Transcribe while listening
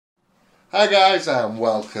Hi guys, and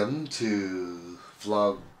welcome to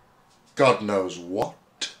vlog God knows what.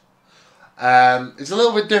 It's a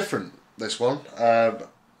little bit different, this one. I'm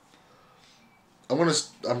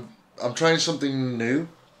trying something new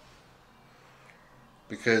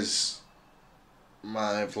because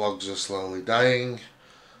my vlogs are slowly dying,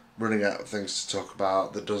 running out of things to talk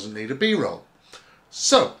about that doesn't need a B-roll.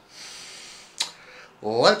 So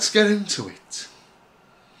let's get into it.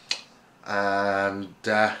 And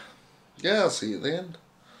yeah, I'll see you at the end.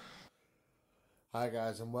 Hi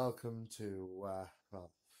guys, and welcome to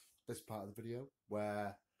this part of the video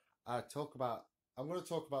where I'm going to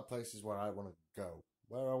talk about places where I want to go,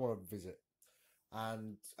 where I want to visit.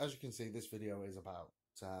 And as you can see, this video is about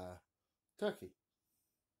Turkey.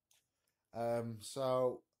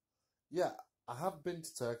 So yeah, I have been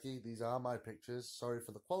to Turkey. These are my pictures. Sorry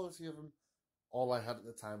for the quality of them. All I had at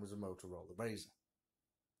the time was a Motorola Razr.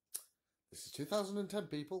 This is 2010,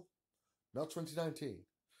 people, not 2019.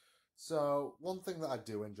 So one thing that I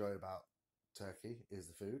do enjoy about Turkey is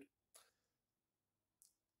the food.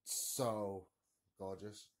 So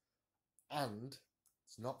gorgeous, and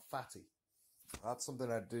it's not fatty. That's something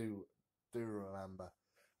I do remember.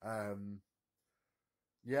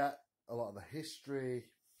 Yeah, a lot of the history.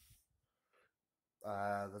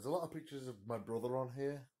 There's a lot of pictures of my brother on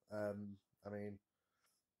here. I mean,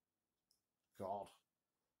 God,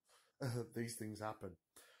 these things happen.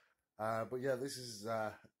 But yeah, this is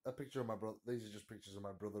a picture of my brother. These are just pictures of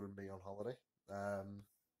my brother and me on holiday.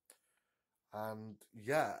 And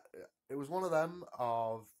yeah, it was one of them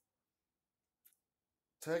of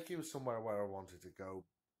Turkey was somewhere where I wanted to go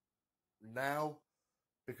now,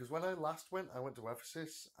 because when I last went, I went to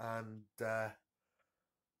Ephesus, and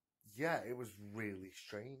yeah, it was really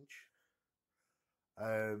strange.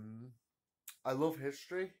 I love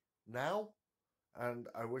history now, and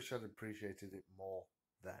I wish I'd appreciated it more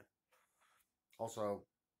then. Also,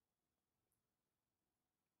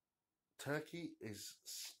 Turkey is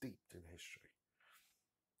steeped in history.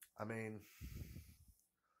 I mean,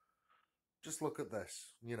 just look at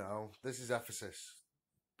this. You know, this is Ephesus.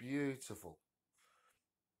 Beautiful.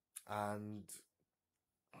 And,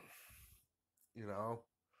 you know,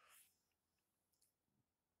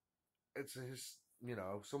 it's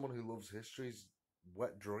someone who loves history's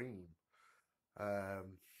wet dream.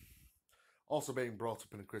 Also, being brought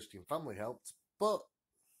up in a Christian family helped, but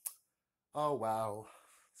oh well.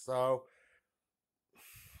 So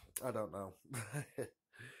I don't know.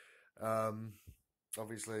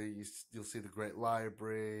 Obviously, you'll see the Great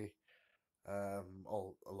Library, a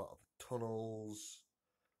lot of tunnels,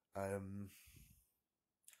 and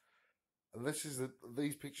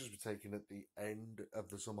these pictures were taken at the end of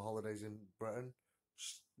the summer holidays in Britain,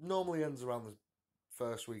 which normally ends around the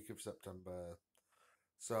first week of September.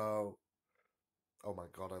 So, oh my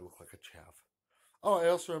God, I look like a chav. Oh, I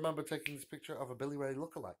also remember taking this picture of a Billy Ray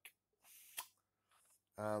lookalike.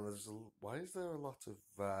 Why is there a lot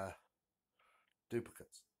of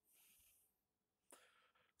duplicates?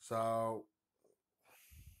 So,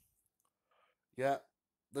 yeah,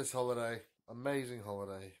 this holiday, amazing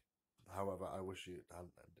holiday. However, I wish it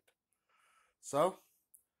hadn't ended. So,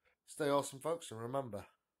 stay awesome, folks, and remember,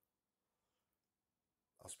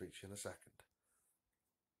 I'll speak to you in a second.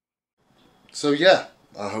 So yeah,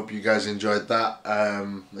 I hope you guys enjoyed that.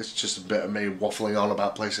 It's just a bit of me waffling on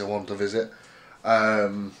about places I want to visit. I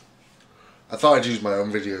thought I'd use my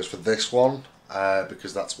own videos for this one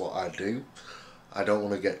because that's what I do. I don't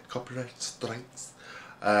want to get copyright strikes.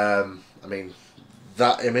 I mean,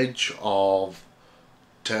 that image of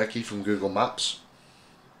Turkey from Google Maps,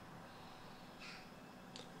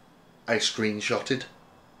 I screenshotted.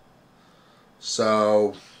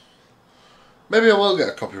 So maybe I will get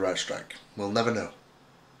a copyright strike. We'll never know.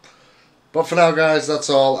 But for now, guys, that's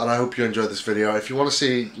all, and I hope you enjoyed this video. If you want to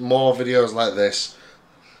see more videos like this,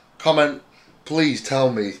 comment. Please tell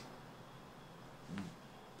me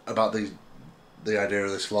about the idea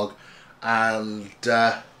of this vlog. And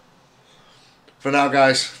for now,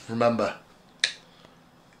 guys, remember,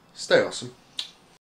 stay awesome.